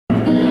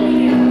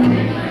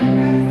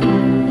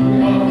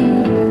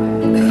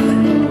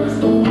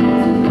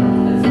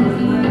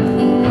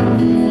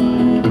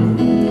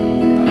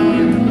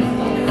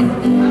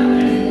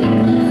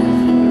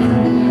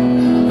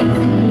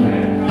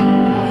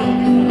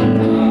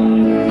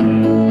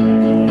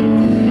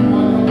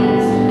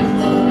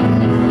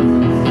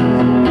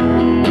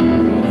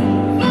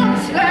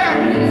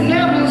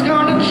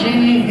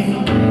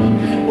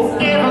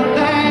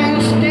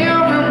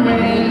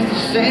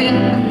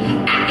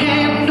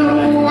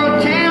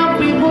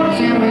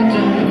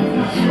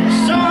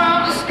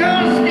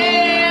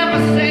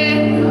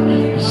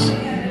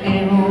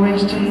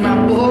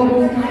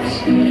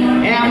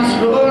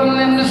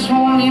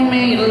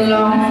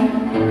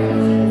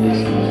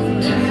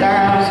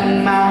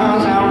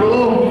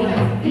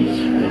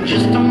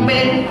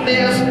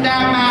this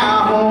time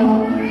at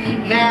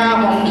home. Now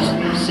I'm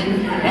just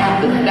sitting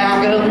at the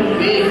dock of the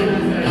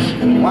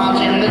bay,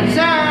 watching the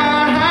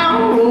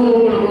tide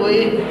roll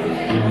away.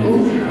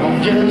 Ooh,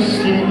 I'm just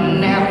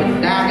sitting at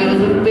the dock of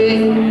the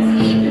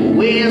bay,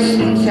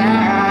 wasting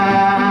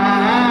time.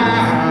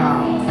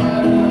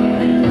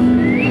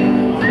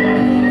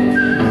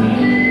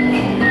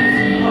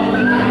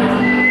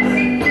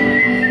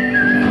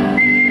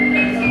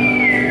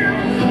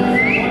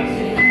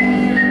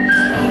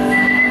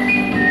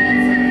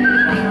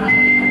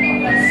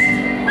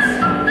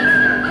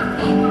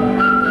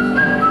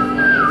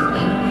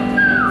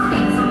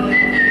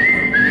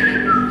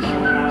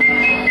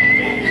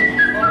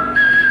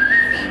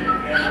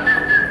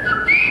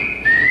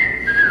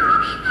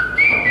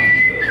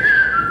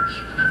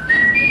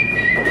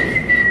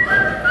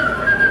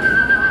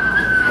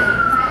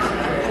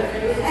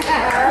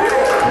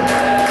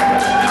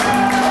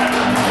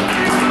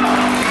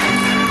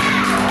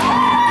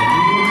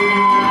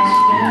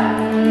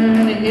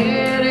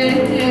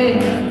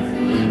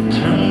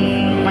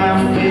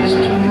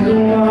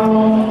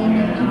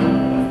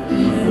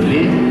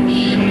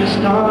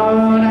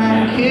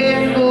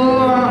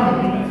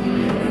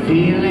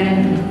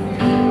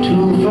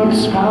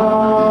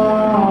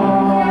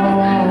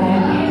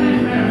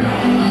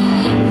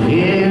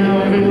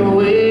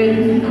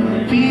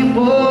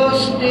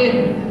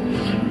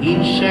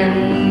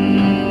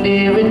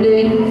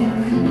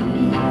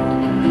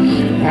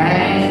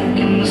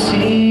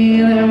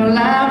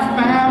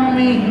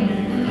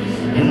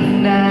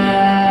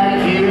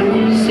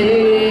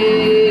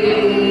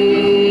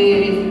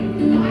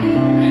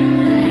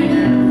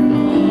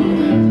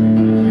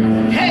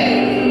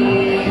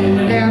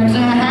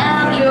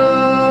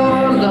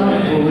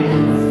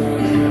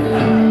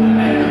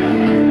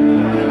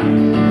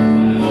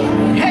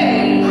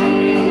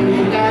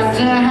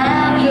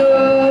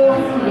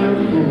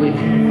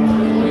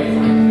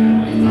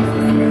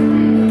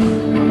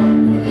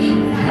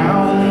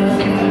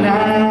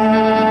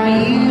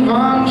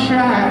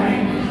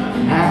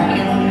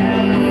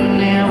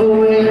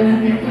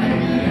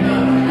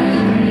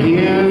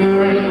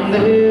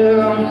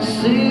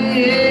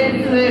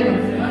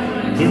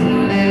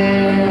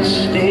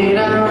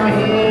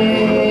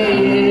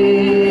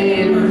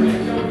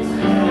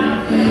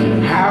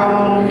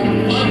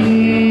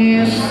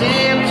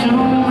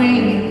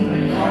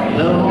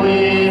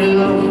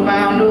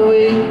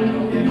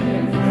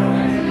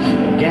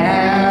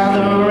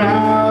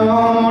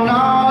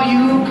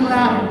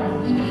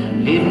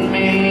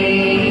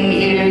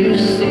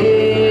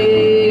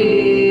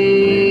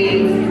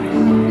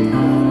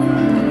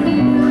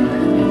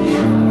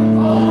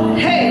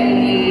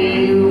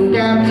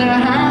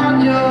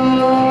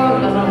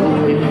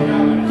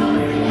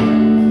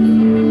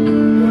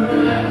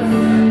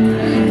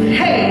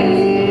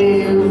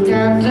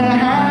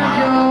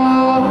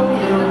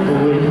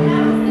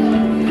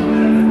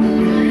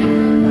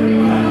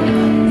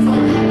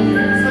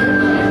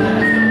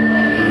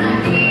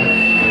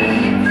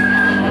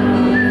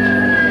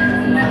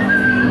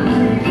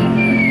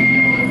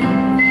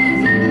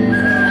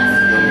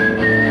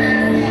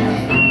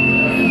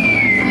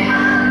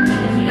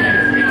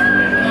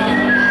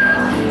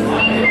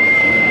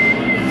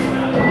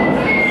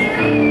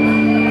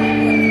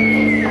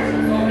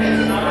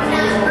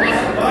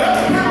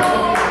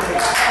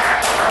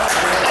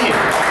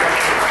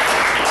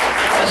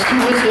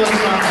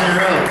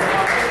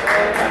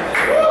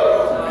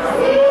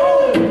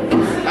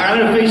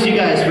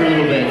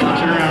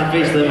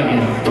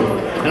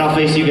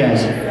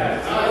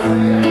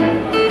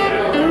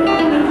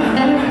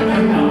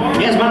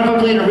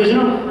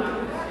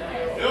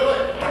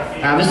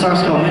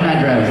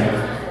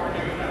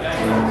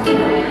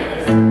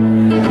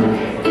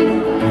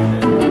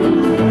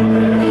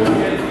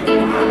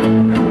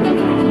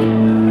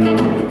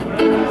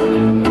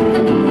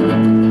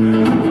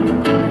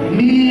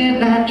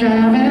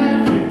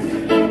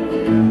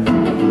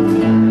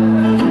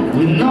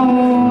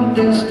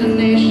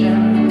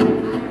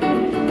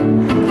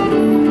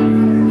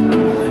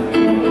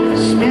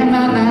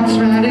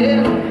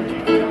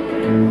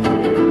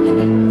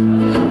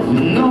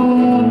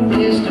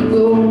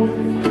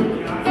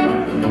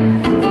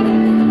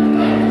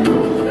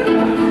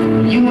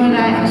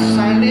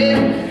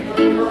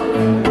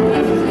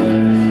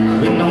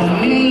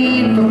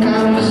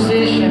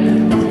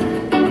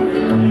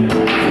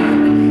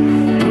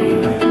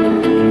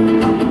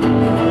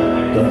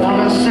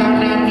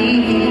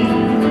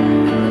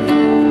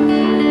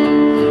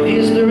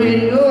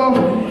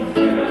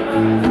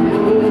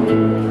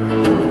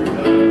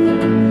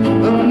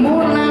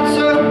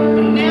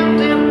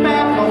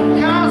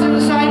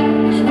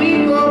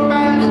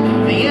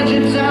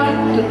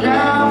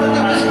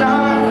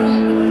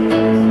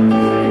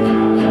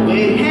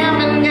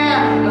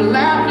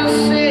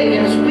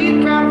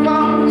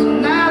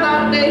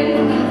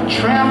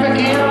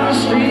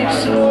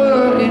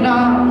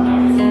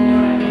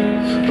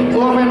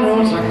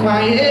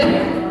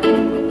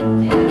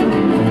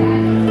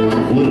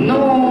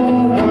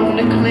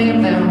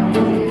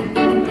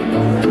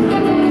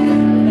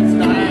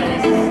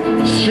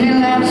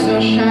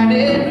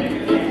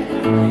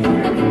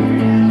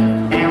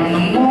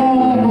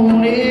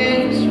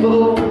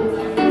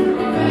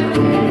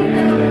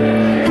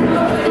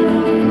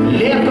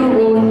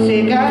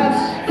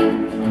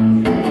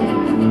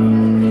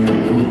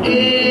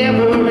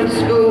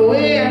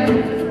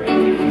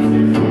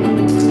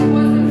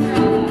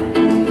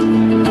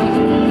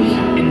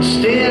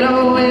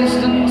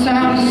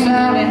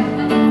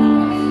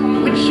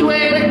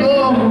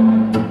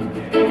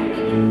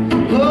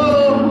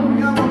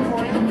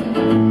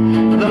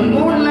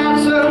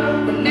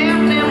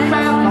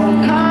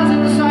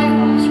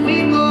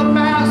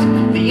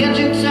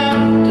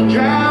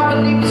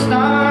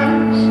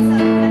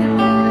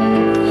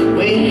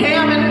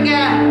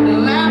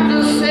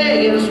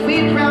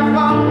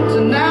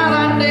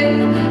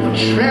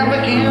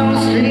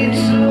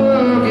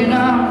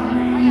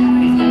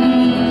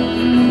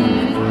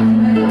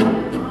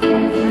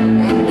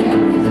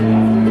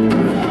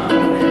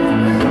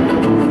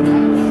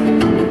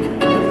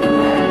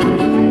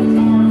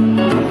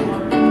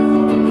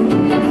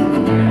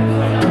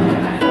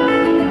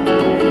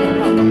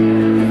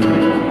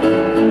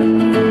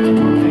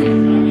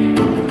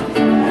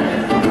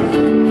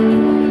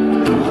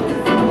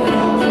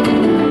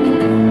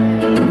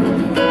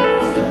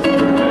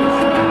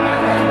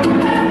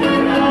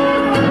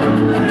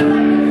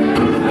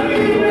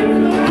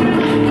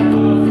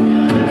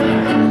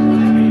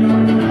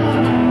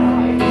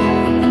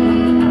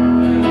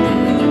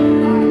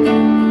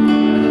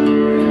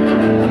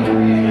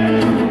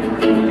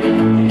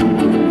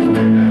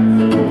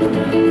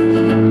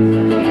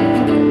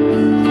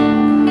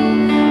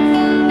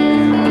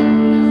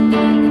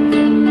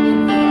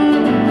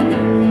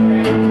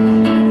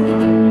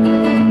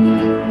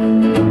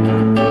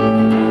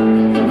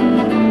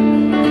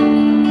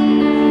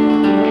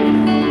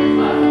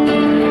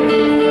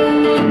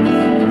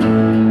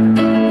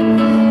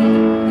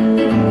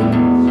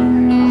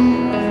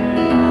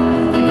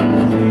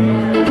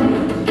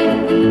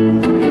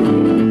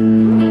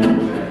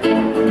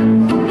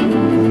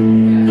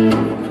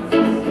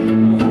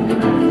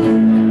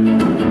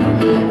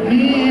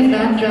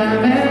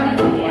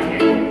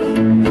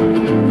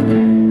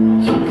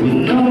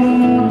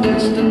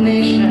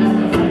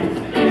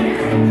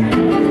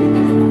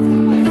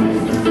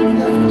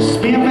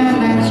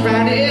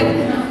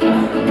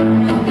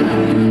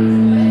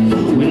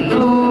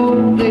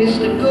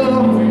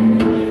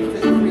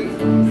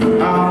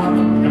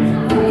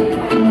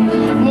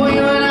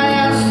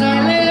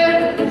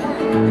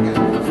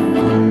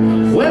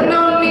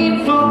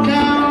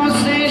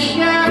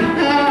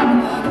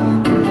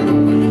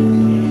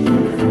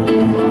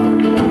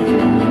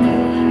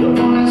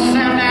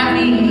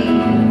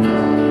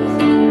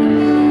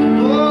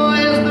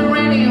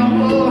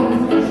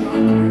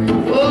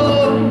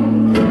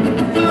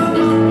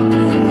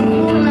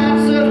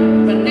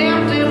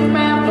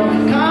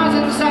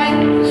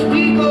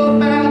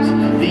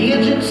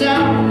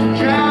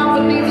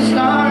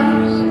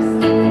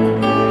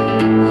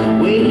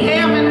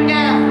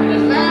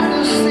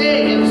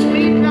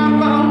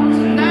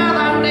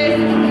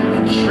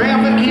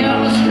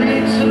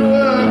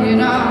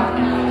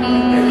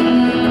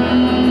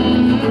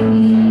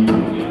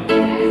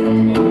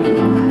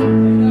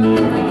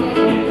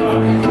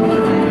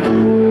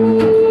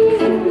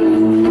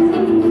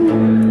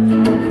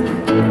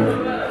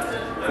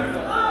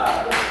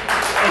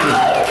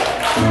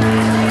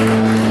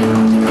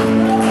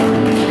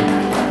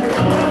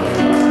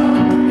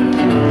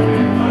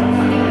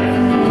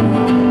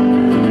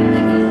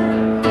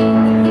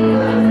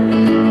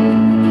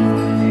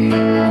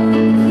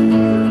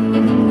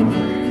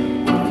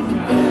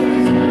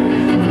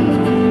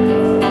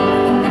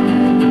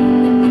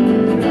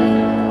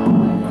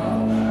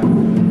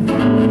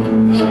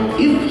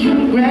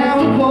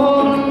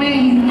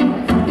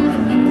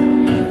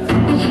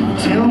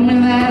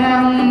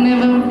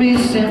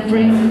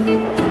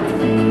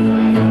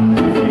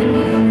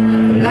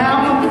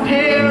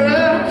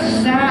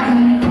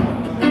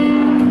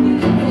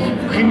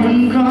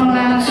 and crawl,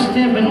 I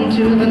step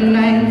into the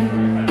night.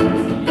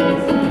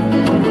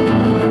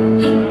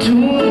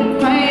 Two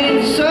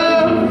pints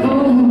of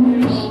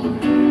booze.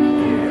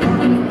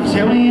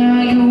 Tell me,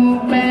 are you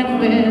a bad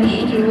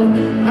fish too?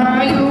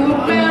 Are you a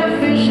bad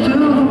fish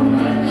too?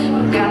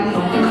 Got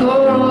no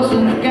corals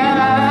in the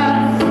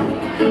guy.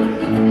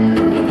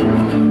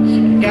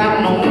 Got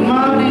no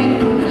money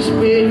to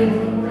spend.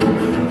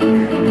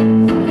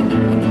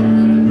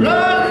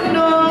 Lord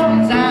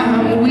knows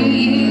I'm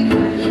weak.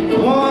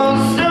 Want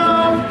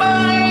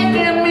somebody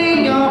get me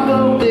off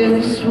of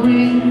this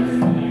ring.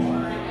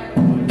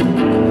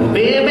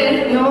 Baby,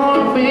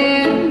 you're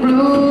been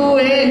blue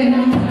and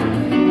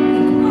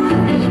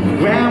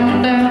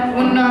ground out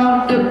when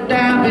all the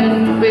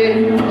diving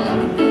fish.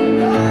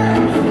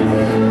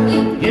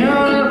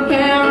 You're the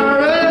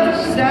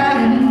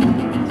parasite.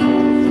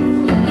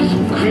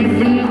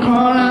 Creeping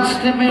crawl, I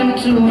step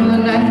into the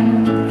night.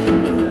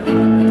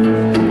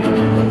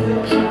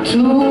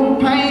 Two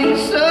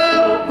pints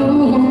of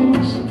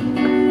booze.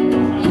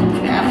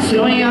 Now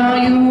tell me, are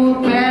you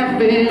a bad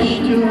fish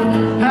too?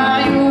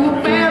 Are you a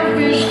bad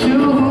fish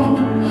too?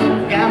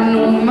 Got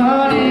no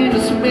money to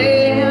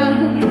spend.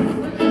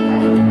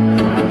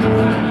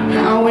 I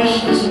wish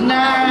this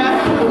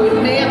night would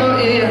never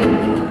end.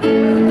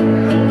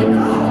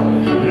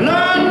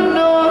 Lord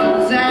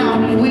knows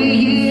I'm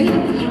weak.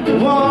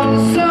 Want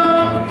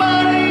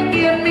somebody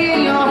get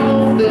me off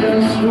of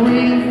this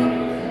ring.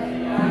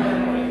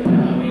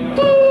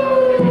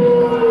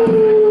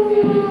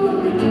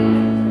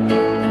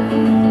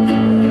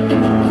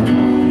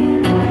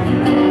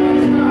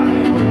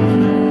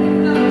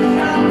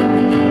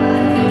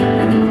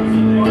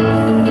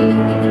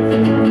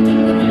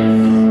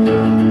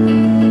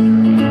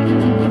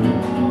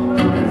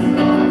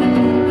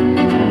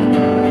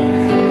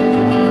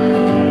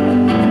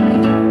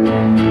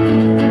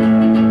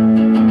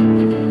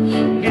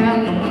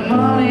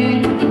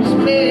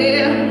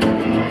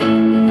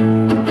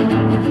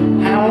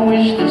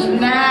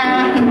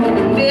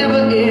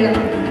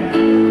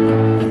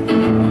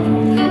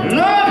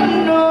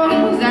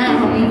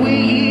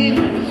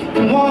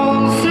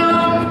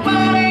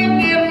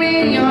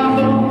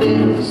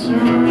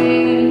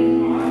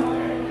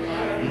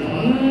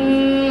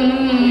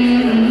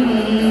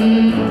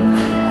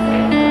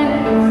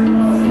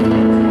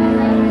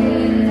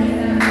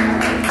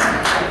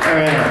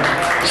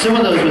 Some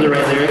of those were the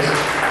right lyrics.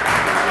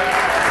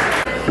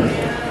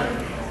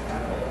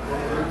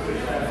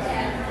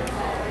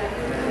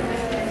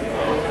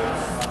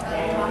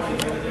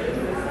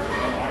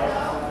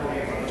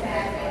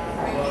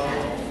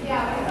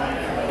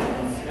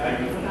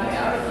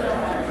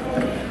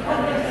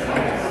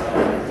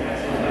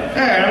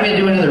 Alright, I'm going to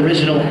do another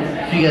original,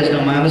 if you guys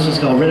don't mind. This one's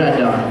called Red Eyed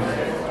Dawn.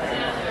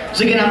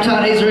 So again, I'm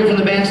Todd Hazelrigg from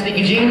the band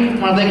Sneaky Gene.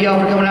 I want to thank y'all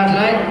for coming out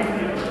tonight.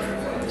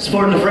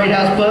 Supporting the Freight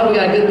House Pub. We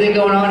got a good thing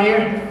going on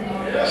here.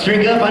 Let's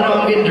drink up. I know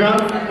I'm getting drunk.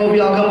 Hope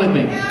y'all come with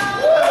me.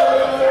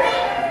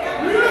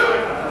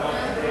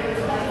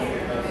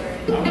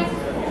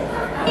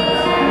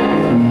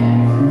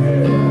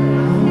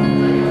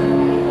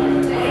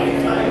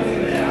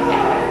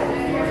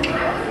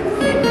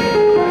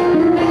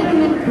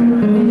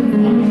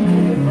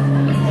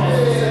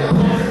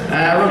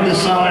 I wrote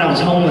this song when I was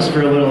homeless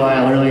for a little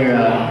while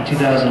earlier,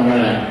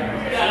 2011.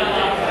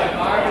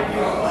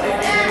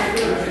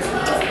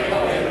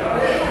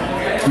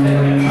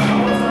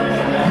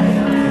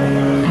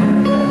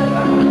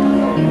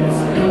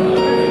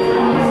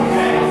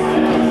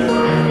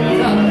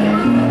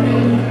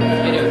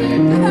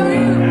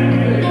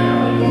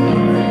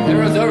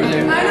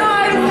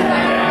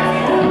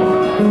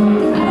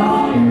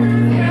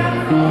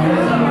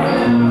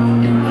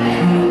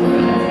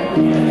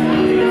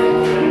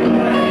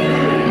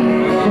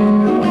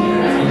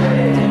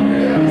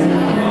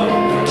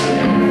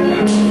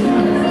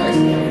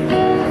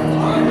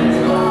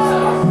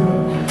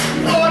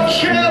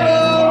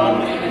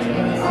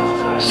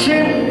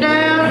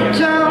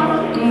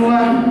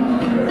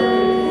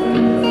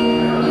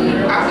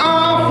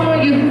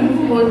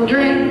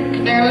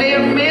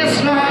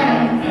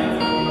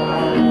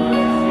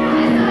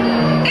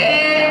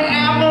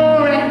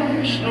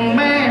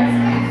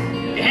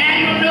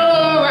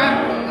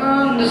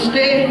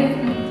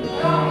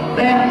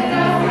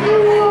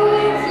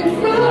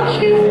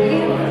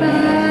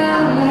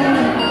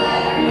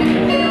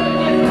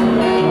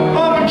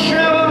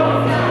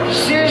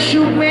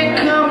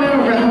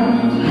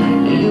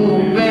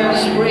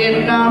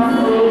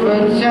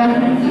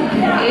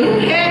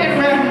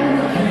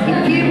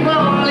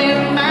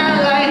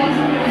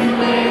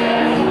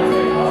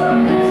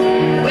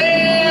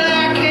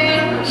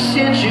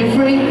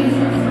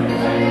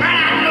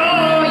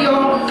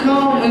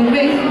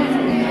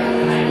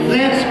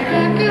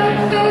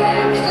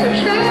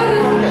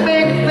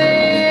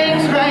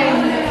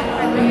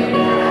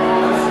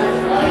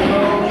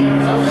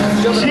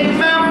 Take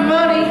my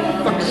money,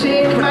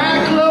 take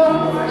my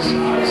clothes,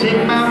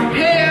 take my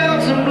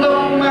pills and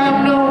blow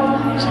my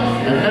nose.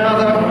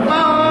 Another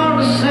fall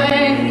to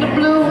sing the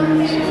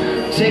blues.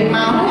 Take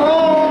my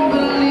home,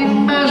 but leave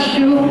my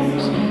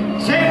shoes.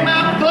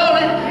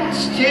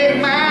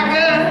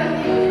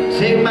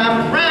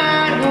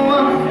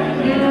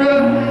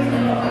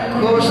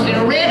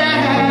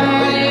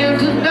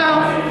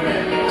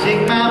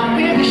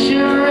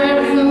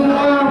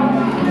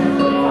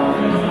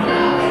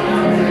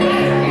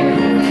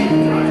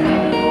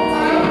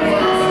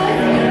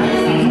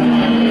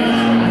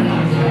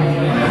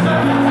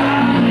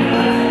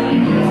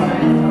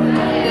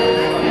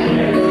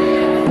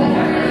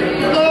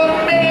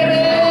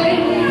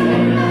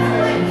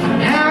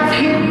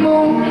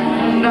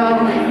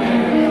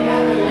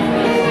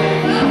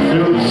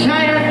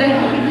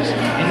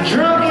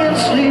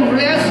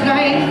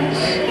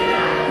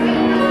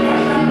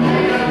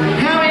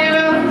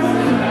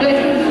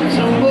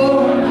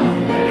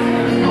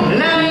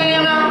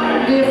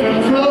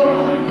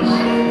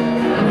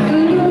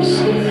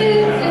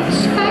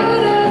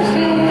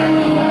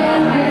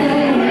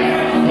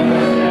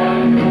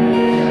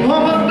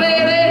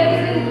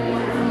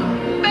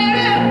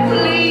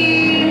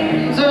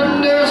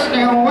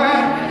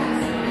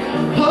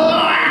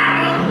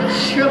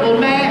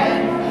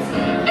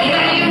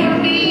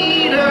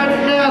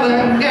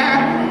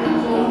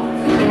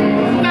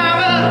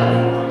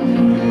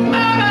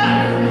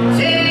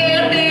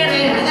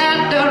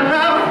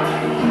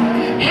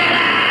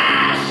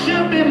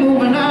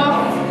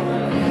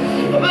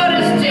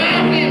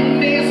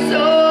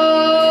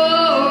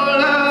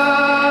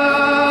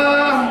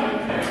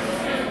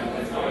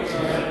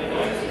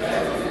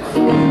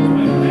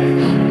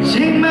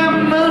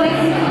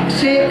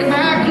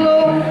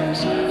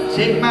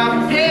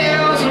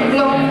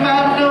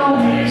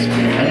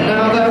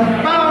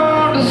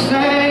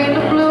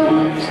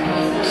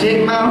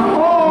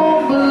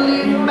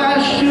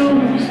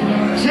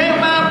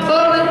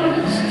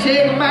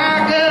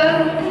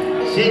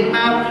 Take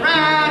my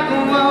pride, go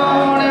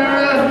on and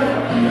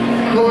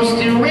run,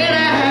 coasting right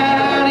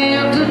out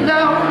into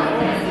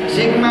dawn.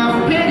 Take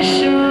my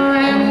picture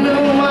and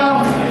move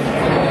on.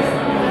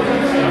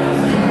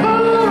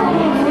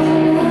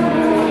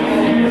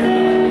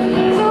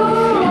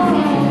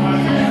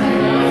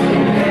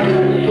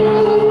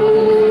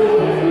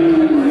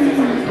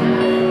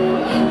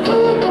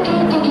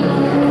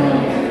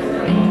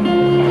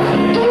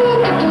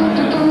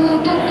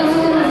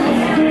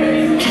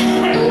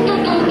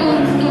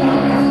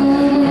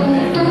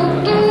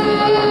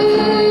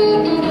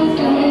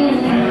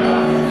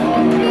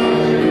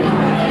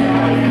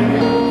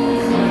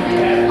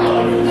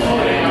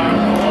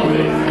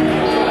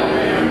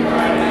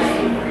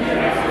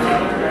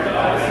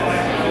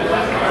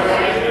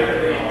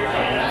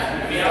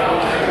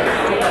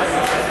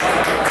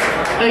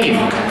 Thank you. The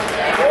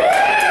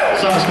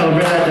song's called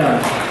Bring That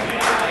Down.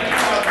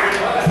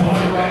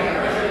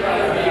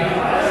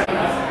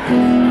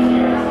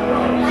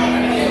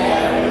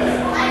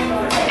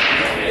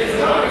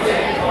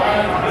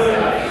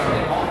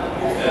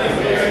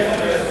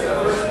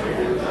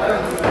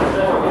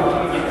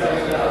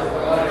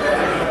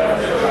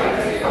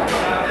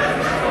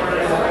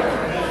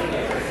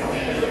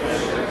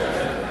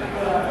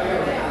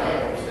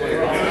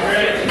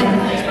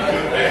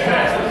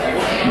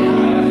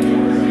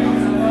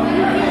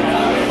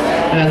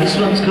 This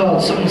one's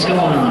called Something's Going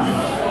On.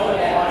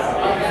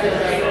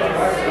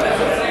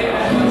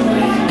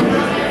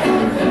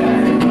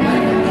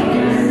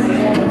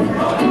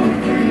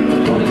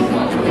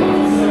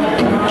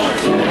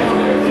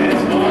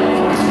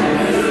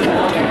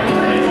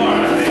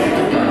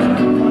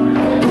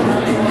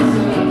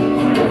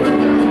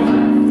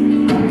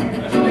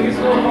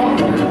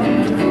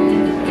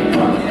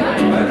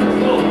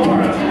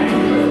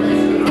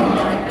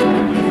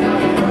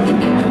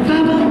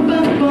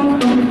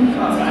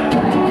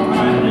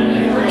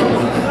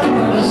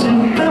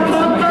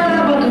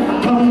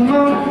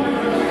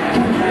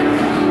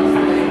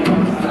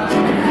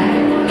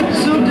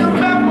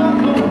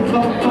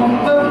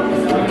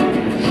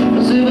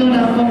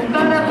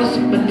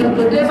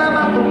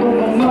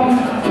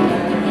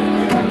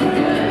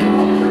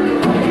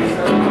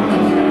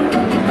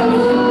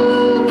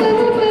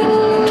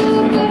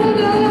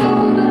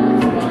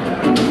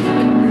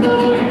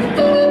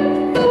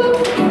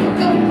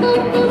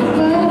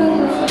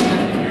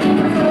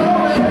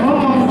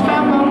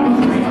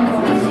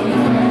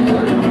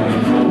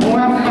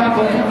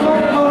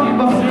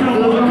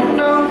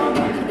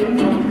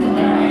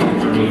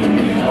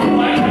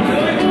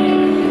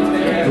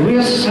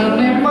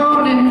 Sunday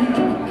morning,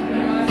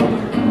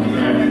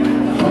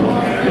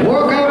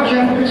 woke up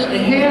just to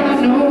hear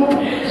the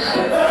news.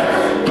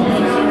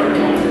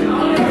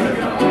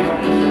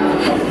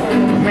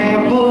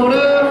 Man pulled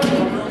up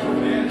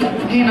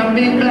in a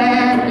big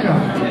black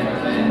car,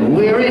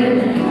 wearing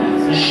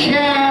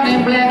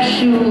shiny black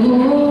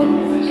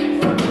shoes.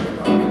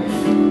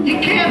 He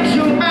came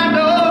to my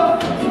door,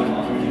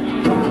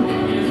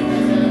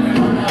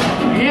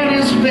 in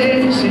his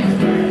face he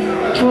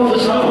told a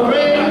story.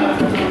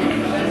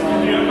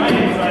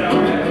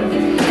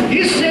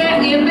 He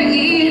said in the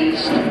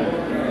east,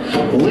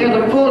 where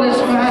the bullets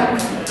fly,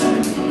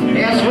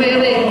 that's where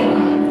they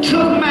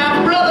took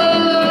my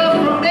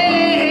brother from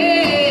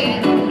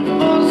me.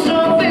 Oh,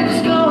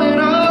 something's going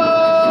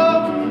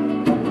on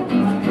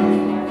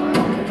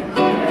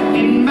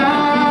in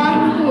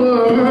my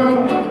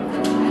world.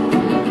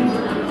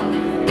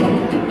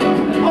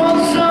 Oh,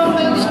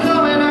 something's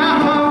going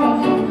on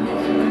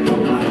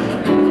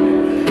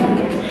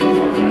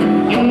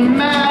in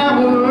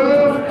my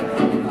world.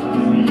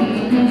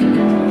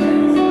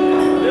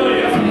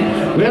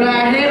 Well, I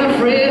had a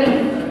friend,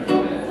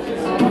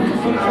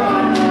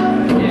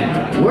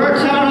 worked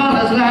hard on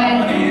his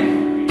life,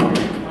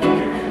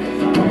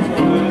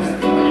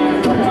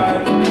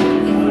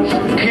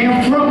 came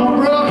from a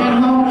broken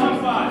home,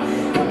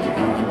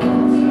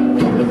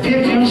 but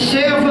picked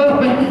himself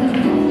up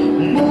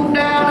and moved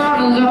out on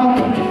his own.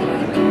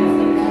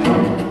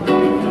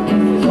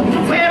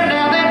 Well,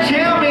 now they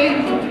tell me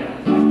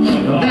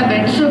that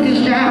they took his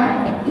job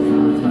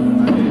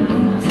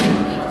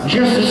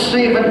just to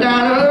save a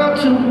dollar or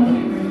two.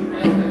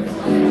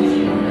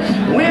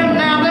 Well,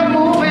 now they're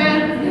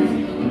moving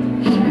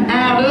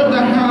out of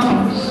the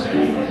house.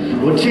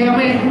 Well, tell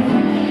me,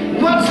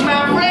 what's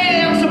my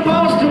friend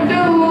supposed to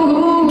do?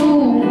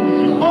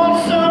 Oh,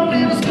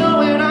 something's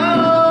going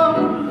on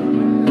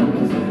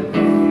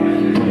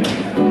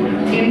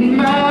in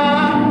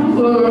my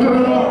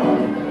world.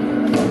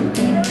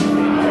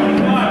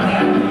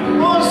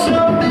 Oh,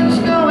 something's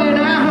going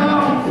on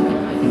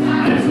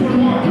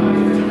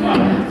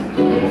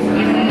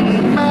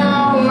in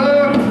my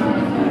world,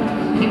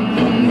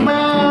 in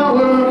my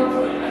world.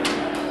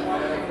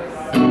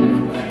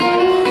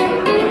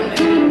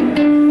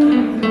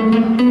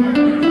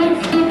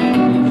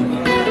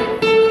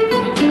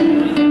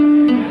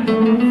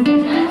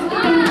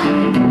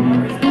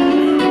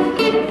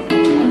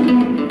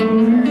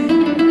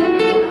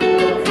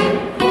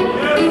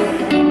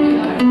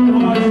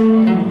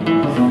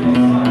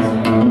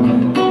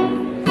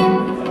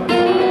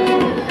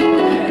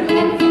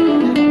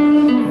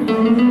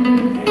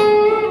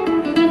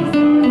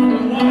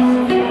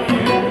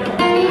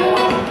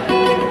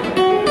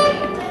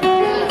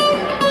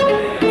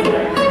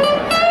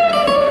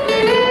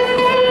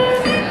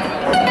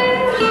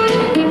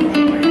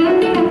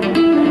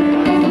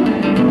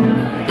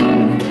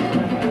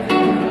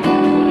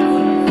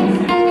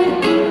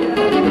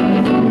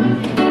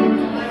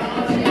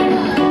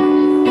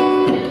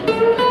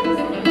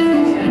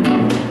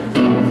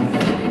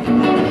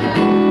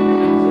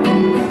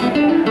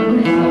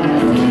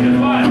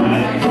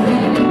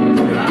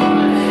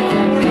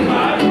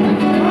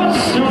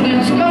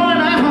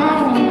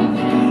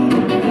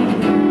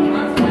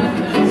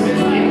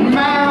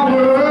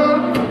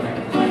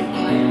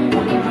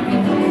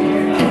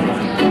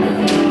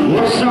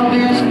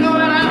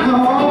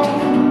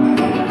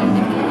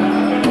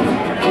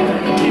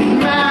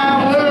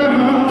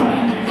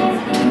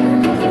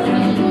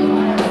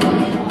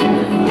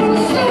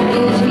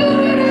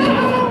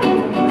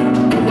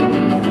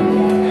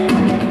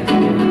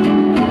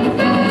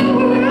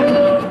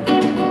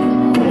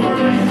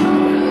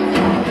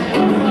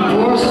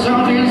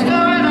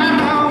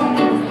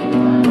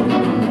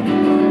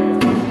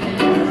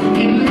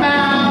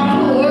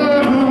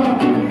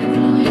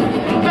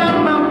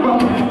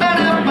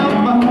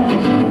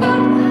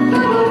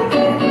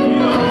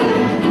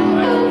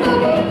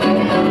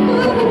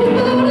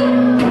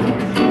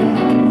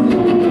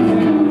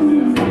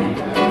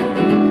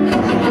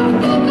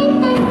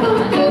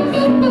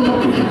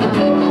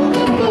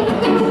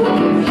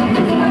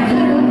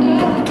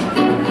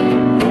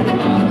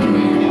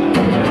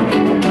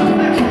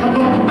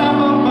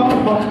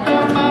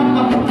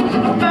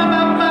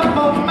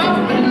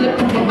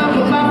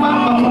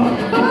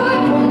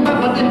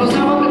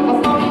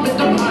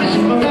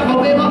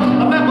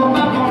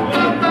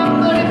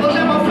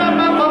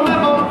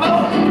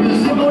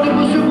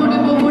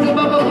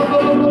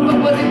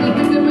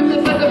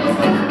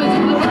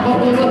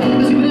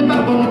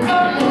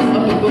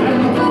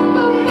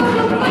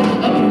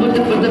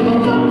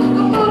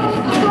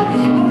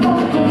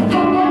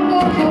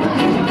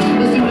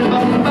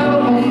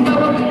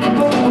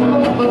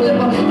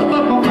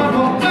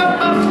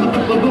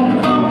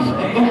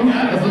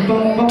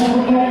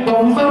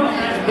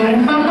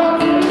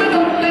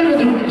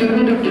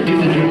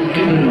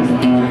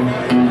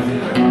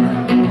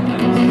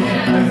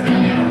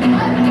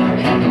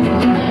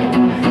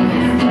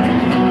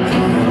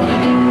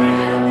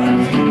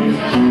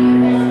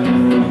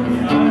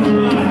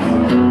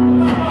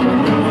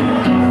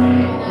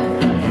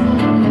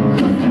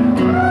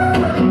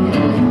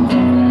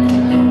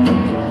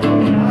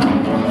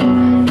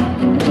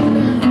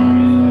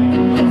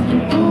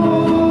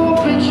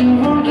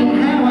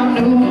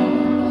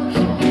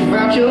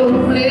 got your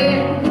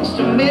lips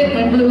to make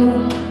me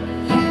blue.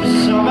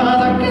 Some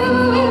other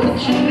girl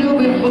that you knew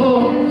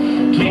before.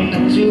 Between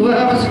the two of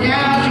us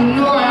guys, you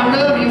know I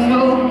love you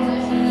more.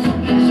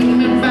 Took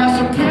me by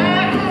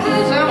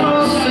surprise, I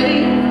must say,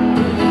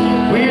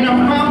 when I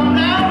found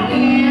out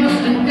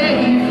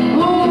yesterday.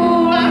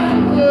 Ooh, I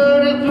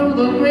heard it through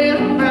the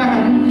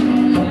grapevine.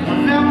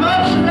 How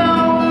much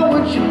longer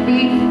would you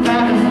be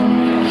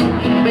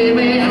mine?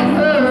 Baby, I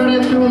heard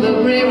it through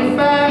the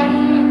grapevine.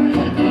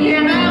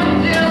 And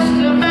I'm just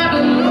about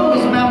to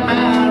lose my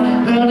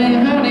mind, honey,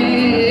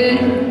 honey.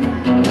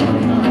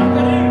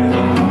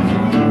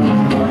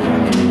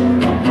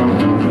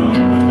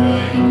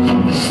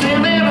 Say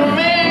that a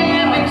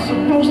man ain't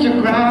supposed to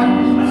cry,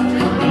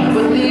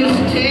 but these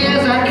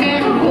tears I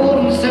can't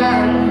hold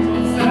inside.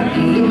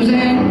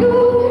 Losing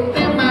you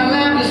in my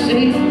life to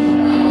see,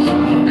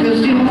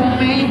 'cause you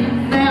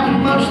mean that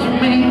much to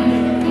me.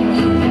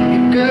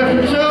 You could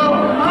have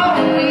told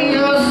me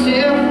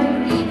yourself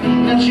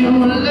that you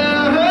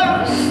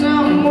love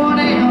someone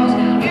else.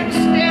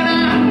 Instead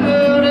I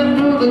heard it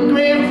through the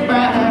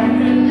grapevine.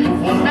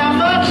 Well, how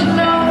much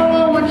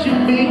longer would you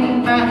be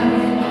mine?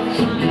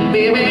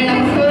 Baby, I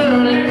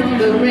heard it through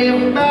the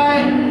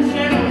grapevine.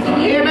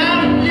 And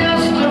I'm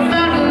just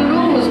about to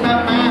lose my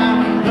mind,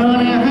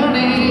 honey,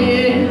 honey.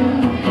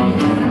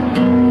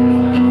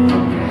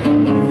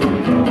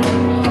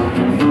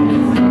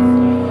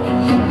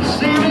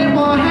 Sammy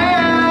boy,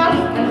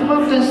 how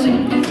up the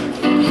sea.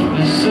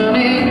 The sun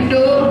ain't the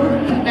door,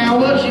 now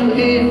what you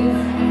hear?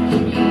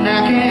 And I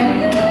can't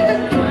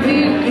be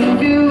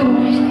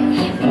confused.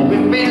 Oh,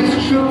 if it's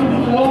true,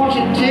 won't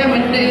you tell me,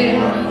 dear?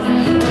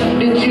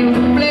 Did you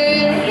play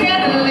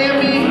and let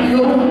me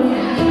go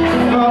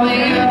for the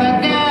other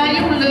guy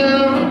you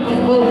loved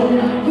before?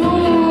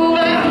 Ooh,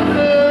 I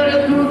heard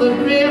it through the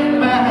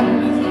grapevine.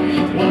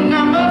 Well,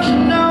 how much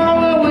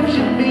longer would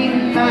you be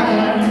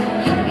mine?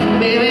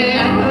 Baby,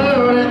 I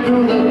heard it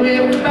through the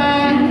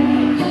grapevine.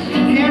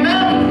 And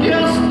I'm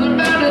just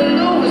about to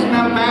lose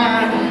my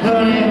mind,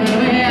 honey,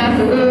 honey. I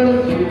heard it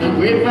through the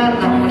grapevine.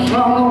 How much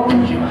longer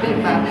would you be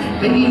mine,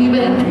 baby?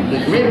 The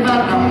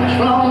grapevine, how much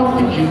longer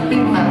would you be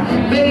mine,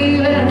 baby?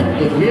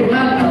 The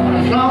grapevine, how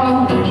much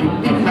longer would you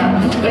be mine,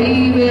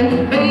 baby,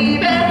 baby,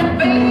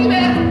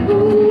 baby?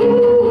 Ooh.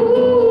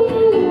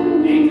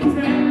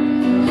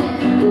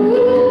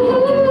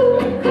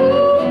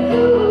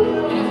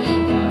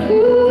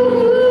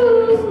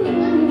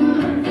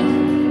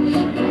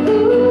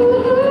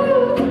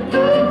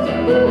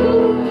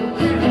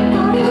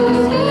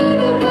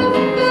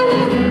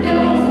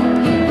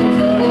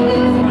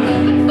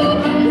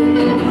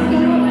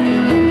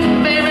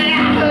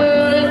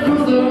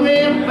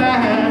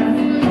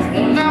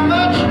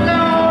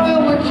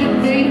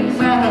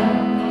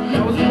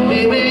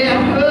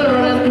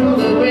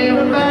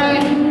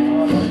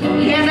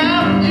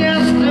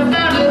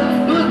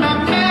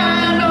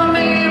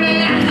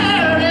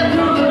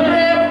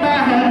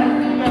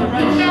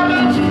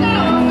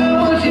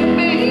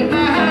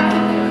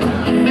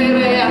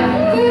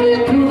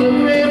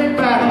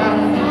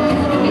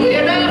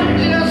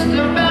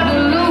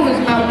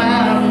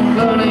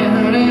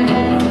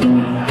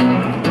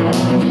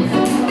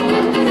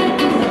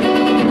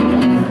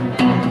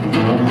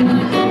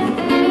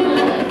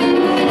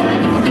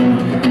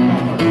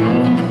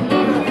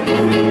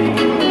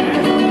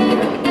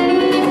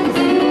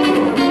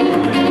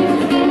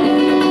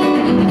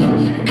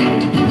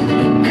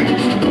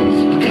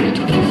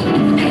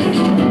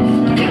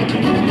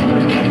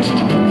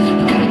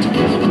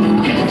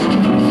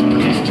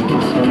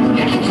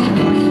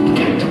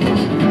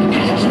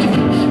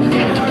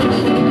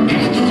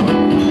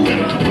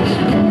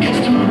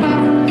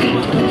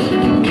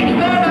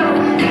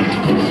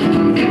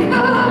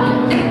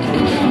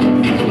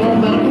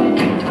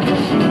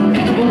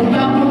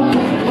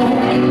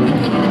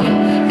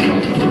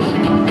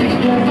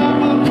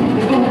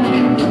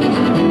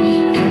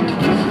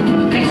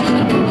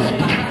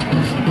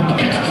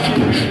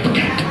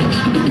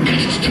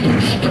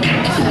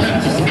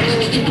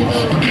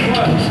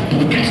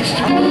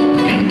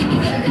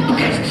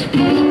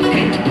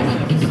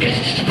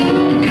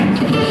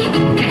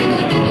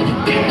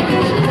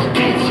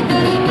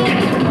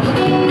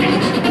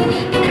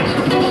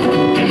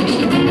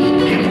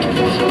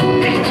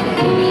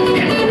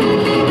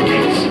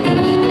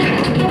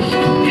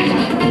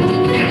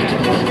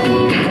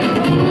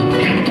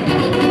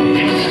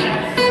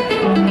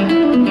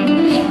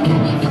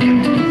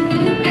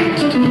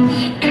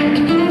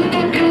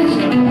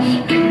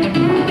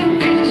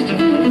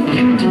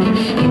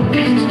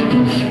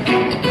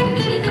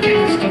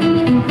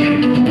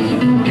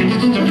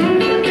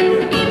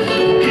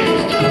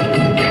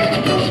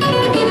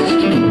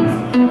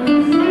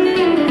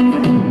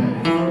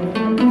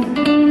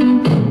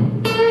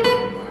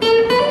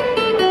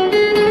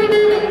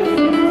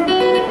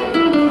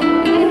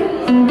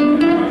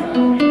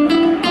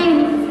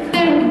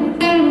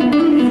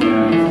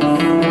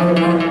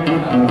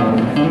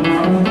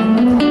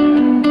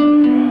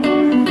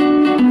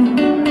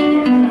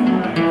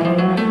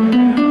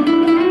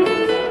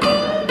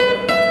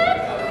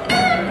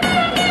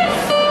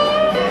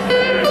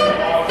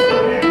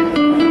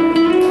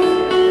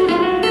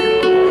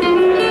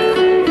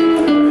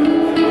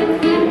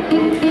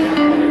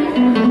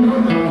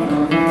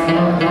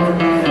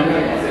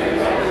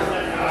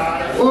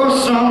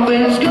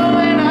 Something's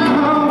going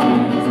on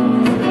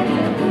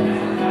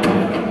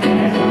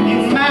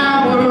in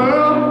my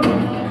world.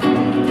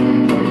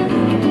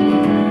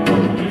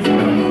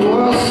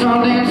 Oh,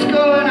 something's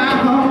going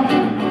on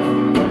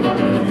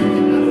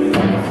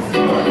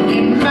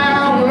in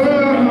my world.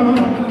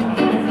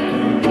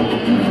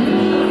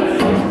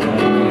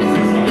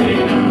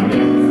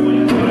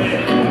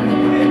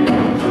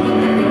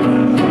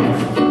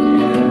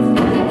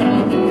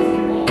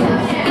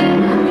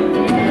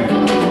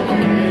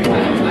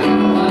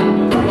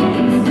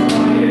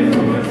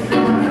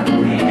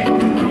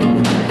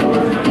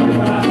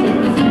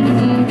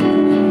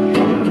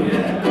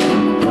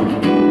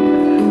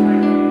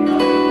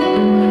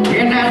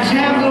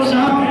 Time goes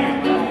on,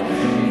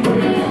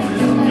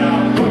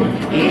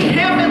 it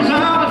happens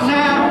all the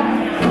time.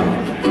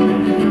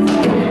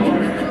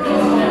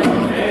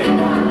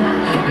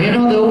 You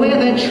know the way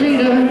they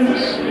treat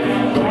us,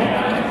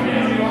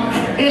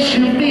 it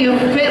should be a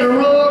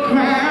federal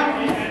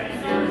crime.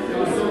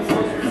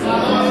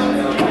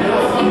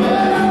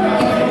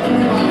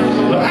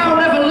 But our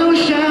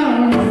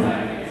revolution,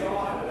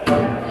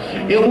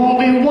 it won't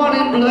be won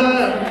in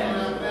blood.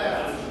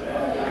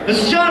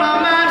 Let's join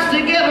our minds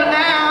together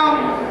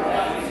now.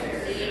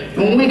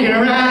 And we can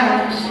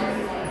rise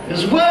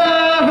as one,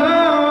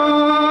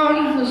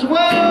 as one.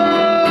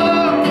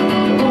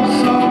 Oh,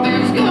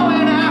 something's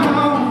going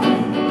on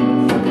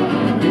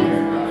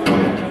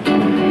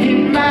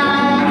in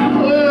my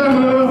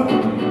world.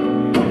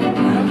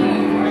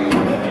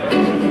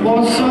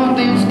 Oh,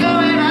 something's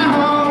going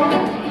on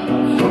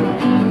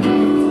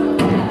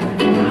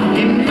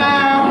in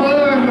my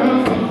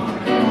world.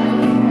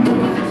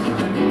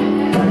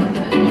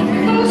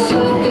 Oh,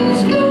 something's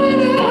going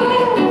on.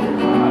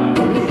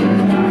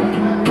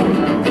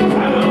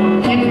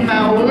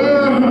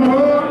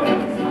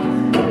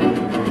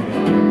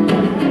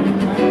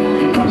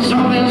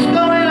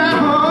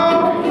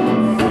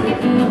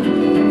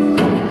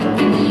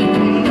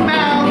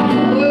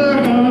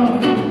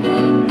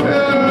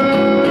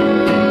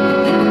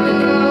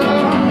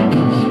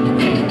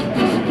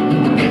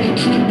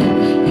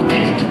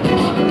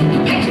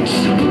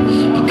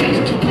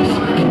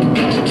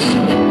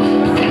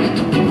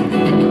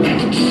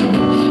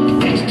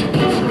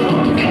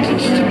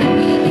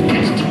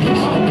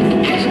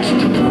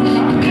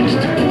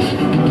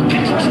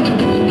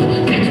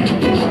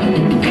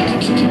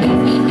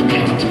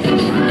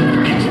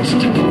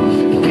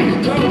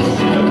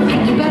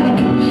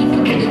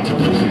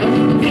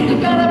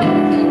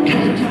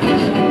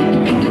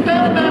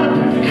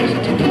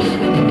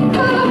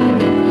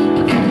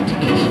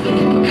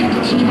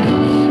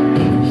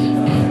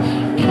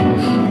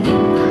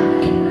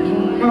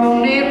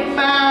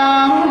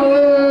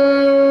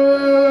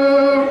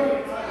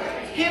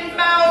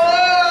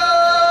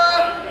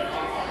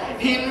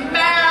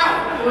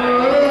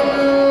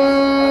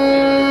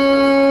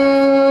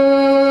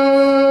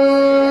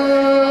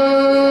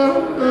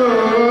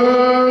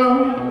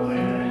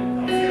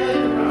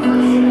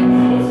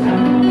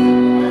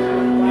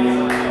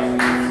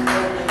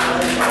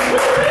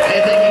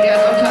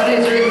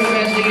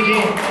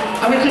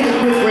 I'm going to take a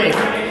quick break.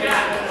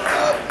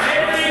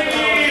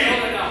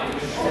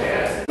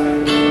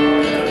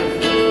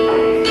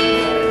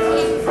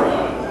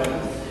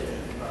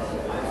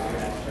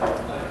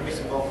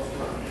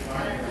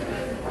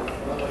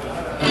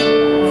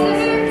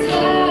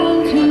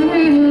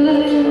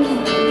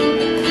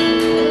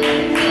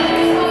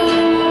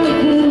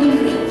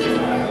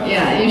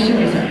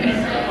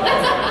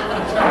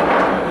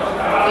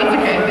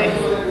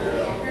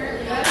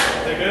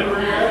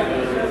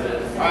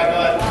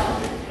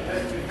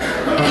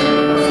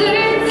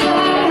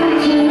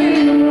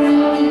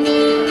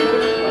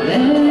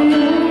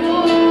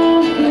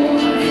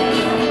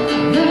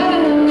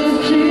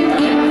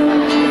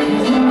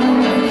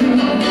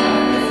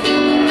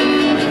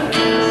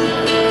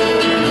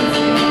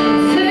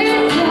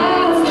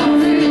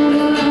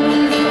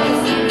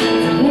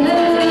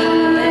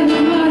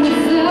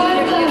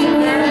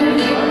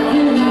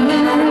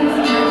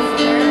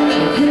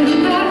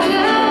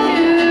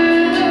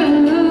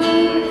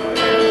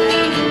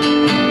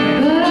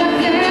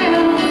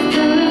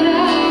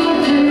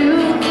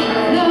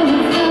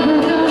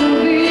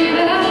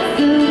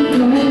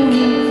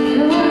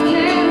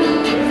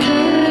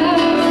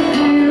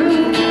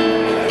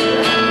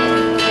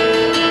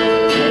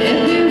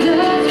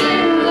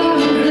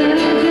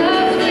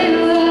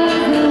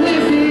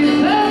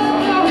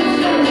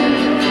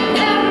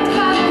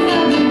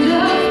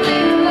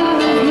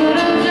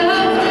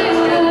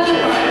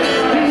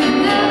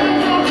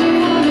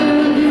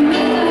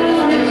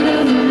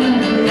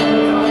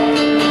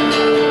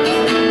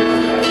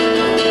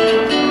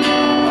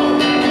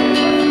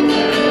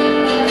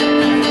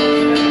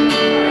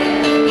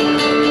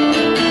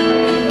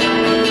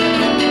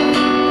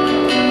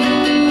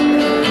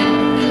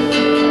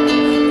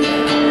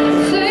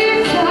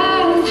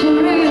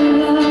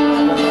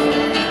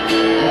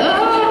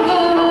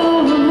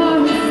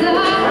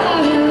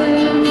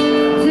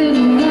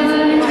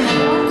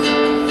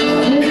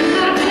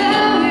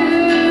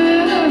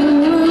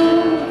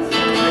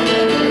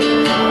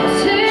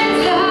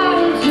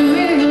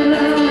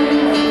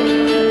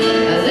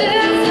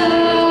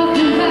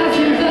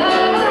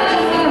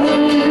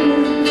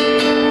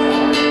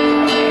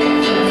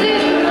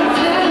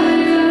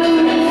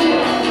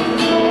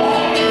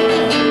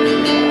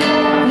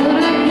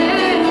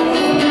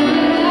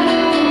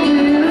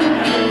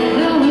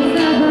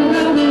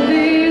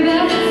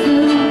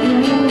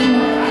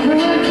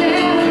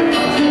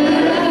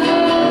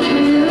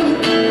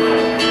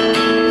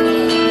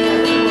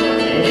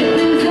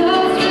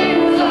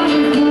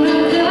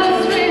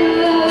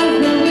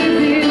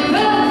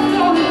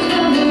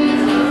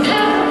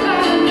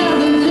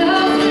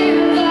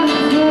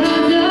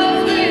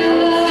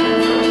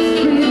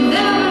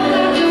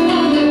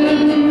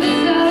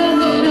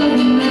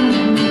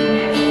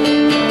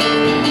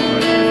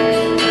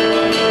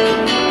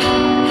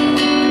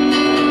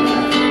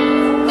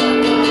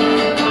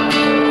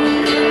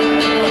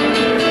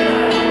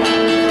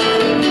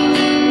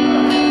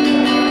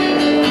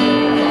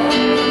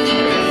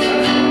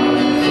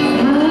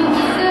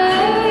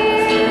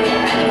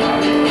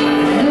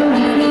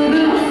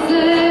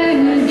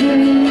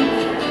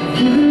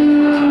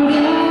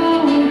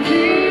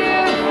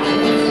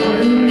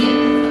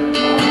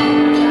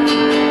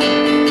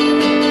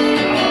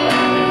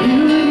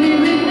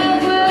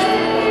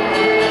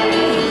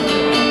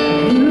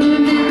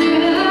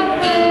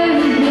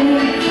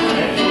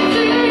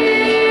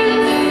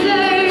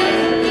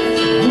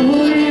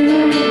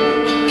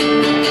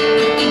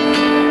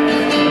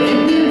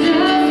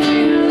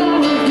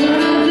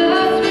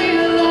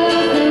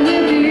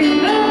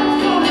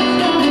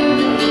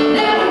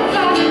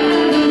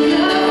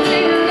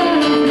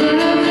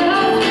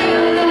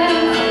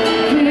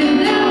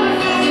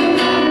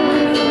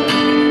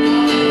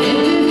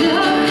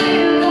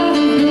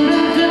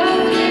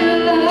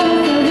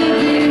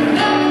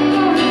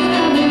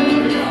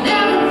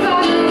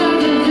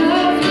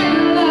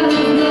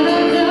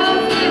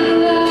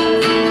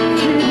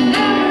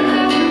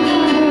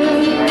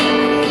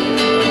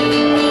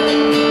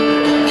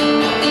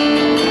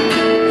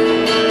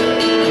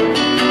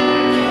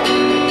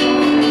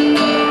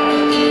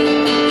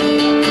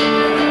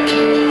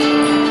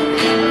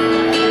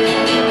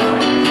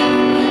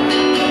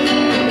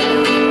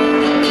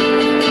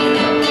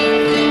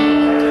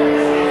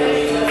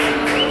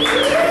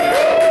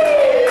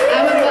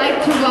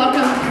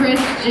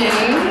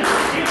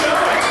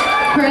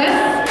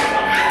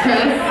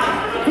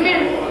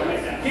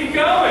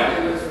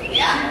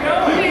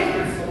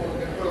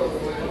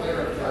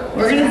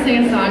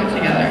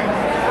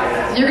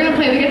 You're gonna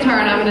play the guitar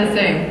and I'm gonna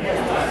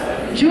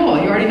sing.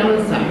 Jewel, you already know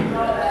this song.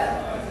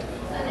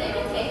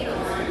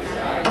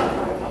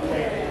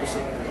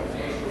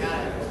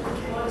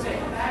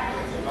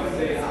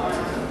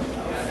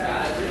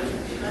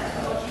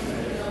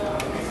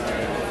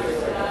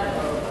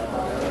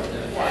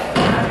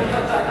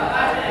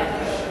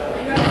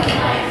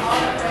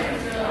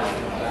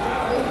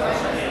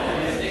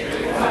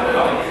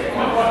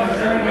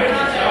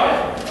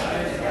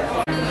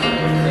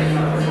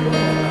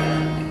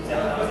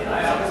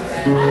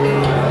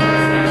 Good.